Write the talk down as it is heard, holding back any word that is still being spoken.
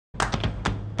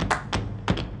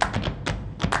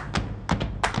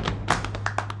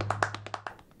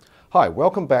Hi,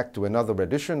 welcome back to another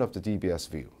edition of the DBS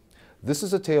View. This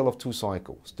is a tale of two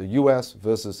cycles, the US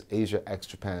versus Asia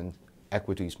ex-Japan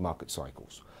equities market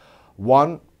cycles.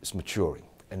 One is maturing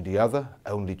and the other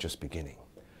only just beginning.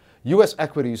 US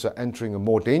equities are entering a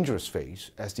more dangerous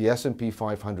phase as the S&P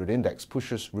 500 index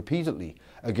pushes repeatedly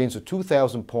against a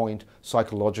 2,000-point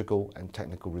psychological and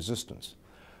technical resistance.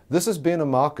 This has been a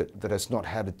market that has not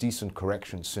had a decent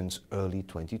correction since early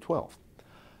 2012.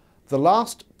 The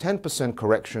last 10%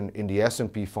 correction in the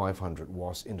S&P 500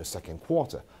 was in the second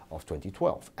quarter of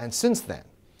 2012. And since then,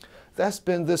 there's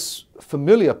been this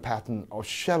familiar pattern of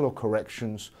shallow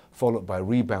corrections followed by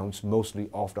rebounds mostly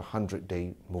off the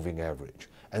 100-day moving average,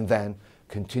 and then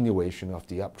continuation of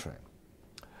the uptrend.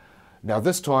 Now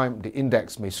this time, the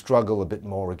index may struggle a bit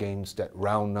more against that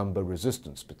round number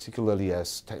resistance, particularly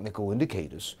as technical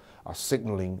indicators are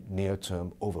signaling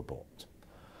near-term overbought.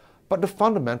 But the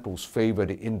fundamentals favor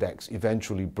the index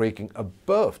eventually breaking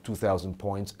above 2,000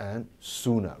 points and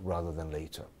sooner rather than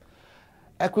later.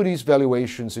 Equities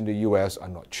valuations in the US are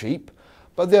not cheap,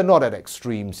 but they're not at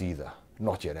extremes either,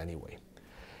 not yet anyway.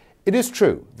 It is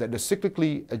true that the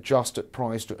cyclically adjusted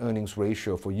price-to-earnings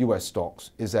ratio for US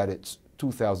stocks is at its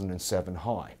 2007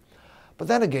 high. But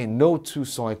then again, no two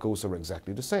cycles are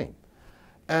exactly the same.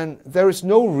 And there is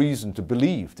no reason to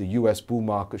believe the US bull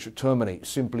market should terminate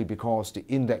simply because the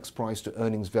index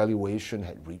price-to-earnings valuation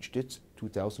had reached its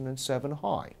 2007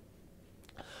 high.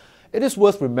 It is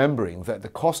worth remembering that the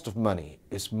cost of money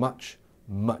is much,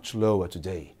 much lower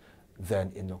today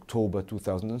than in October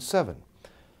 2007.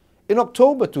 In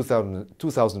October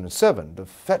 2007, the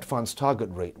Fed funds target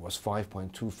rate was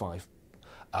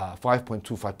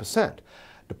 5.25%.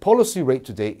 The policy rate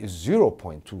today is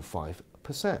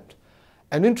 0.25%.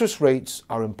 And interest rates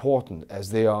are important as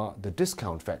they are the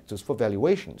discount factors for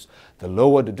valuations. The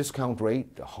lower the discount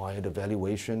rate, the higher the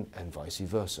valuation, and vice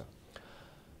versa.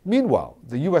 Meanwhile,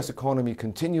 the US economy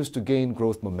continues to gain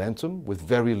growth momentum with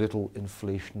very little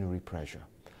inflationary pressure.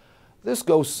 This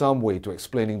goes some way to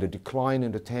explaining the decline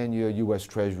in the 10-year US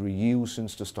Treasury yield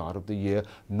since the start of the year,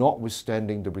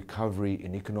 notwithstanding the recovery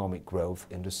in economic growth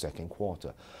in the second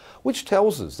quarter, which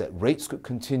tells us that rates could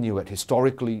continue at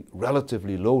historically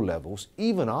relatively low levels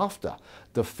even after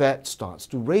the Fed starts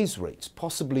to raise rates,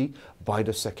 possibly by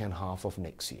the second half of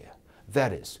next year.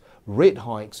 That is, rate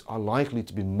hikes are likely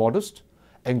to be modest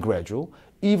and gradual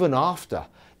even as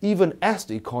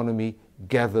the economy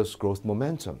gathers growth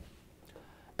momentum.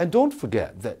 And don't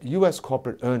forget that US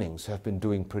corporate earnings have been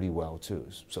doing pretty well too.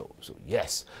 So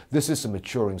yes, this is a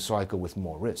maturing cycle with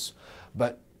more risk,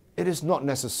 but it is not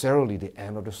necessarily the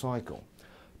end of the cycle.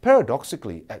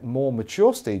 Paradoxically, at more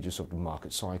mature stages of the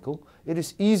market cycle, it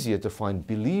is easier to find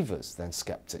believers than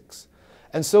skeptics.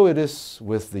 And so it is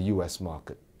with the US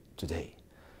market today.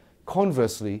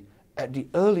 Conversely, at the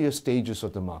earlier stages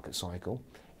of the market cycle,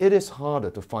 it is harder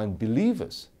to find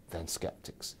believers than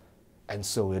skeptics. And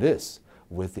so it is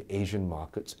with the Asian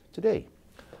markets today.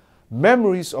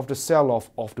 Memories of the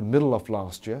sell-off of the middle of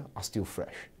last year are still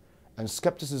fresh, and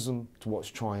skepticism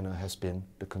towards China has been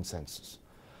the consensus.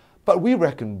 But we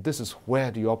reckon this is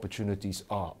where the opportunities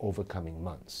are over coming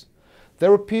months.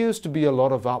 There appears to be a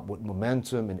lot of upward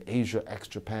momentum in Asia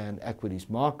ex-Japan equities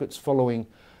markets following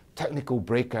technical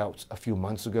breakouts a few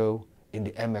months ago in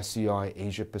the MSCI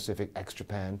Asia Pacific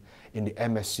ex-Japan, in the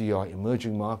MSCI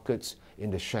emerging markets,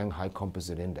 in the Shanghai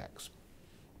Composite Index.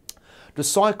 The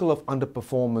cycle of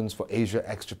underperformance for Asia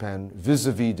ex-Japan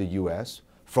vis-a-vis the US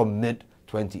from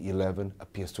mid-2011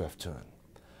 appears to have turned.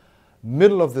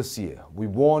 Middle of this year, we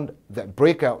warned that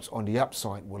breakouts on the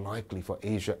upside were likely for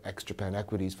Asia ex-Japan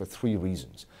equities for three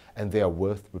reasons, and they are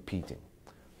worth repeating.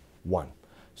 One,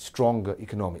 stronger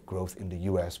economic growth in the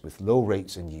US with low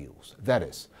rates and yields. That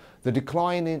is, the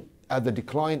decline in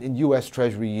US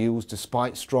Treasury yields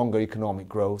despite stronger economic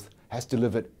growth has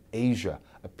delivered Asia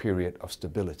a period of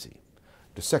stability.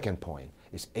 The second point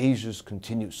is Asia's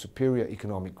continued superior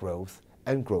economic growth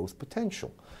and growth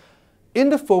potential. In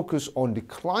the focus on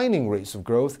declining rates of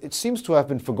growth, it seems to have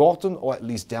been forgotten or at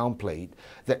least downplayed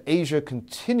that Asia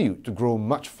continued to grow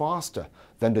much faster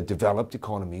than the developed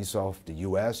economies of the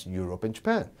US, Europe, and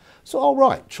Japan. So all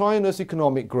right, China's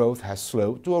economic growth has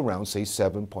slowed to around, say,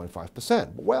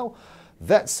 7.5%. Well,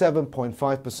 that's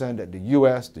 7.5% that the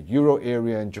US, the Euro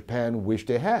area, and Japan wish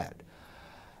they had.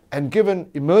 And given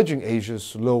emerging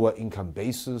Asia's lower income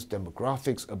bases,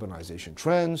 demographics, urbanization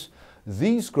trends,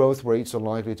 these growth rates are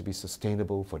likely to be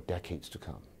sustainable for decades to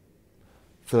come.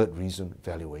 Third reason,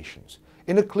 valuations.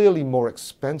 In a clearly more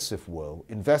expensive world,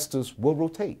 investors will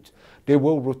rotate. They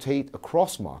will rotate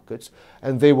across markets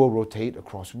and they will rotate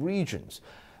across regions.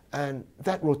 And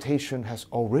that rotation has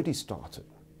already started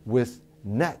with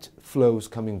net flows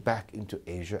coming back into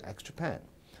Asia ex-Japan.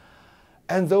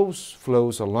 And those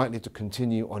flows are likely to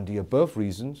continue on the above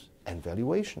reasons and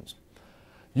valuations.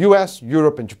 US,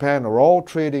 Europe, and Japan are all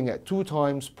trading at 2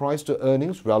 times price to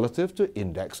earnings relative to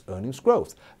index earnings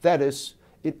growth. That is,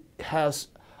 it has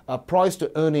a price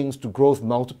to earnings to growth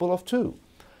multiple of 2.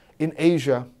 In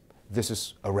Asia, this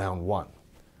is around 1.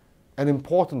 And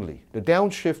importantly, the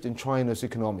downshift in China's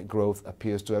economic growth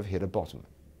appears to have hit a bottom.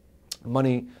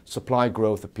 Money supply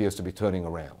growth appears to be turning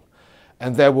around.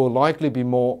 And there will likely be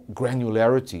more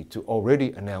granularity to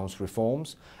already announced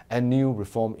reforms and new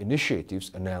reform initiatives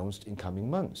announced in coming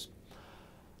months.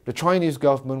 The Chinese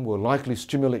government will likely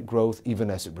stimulate growth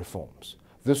even as it reforms.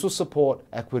 This will support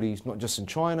equities not just in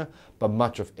China, but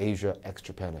much of Asia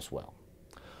ex-Japan as well.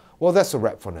 Well, that's a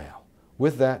wrap for now.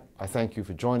 With that, I thank you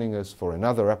for joining us for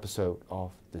another episode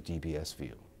of the DBS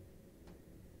View.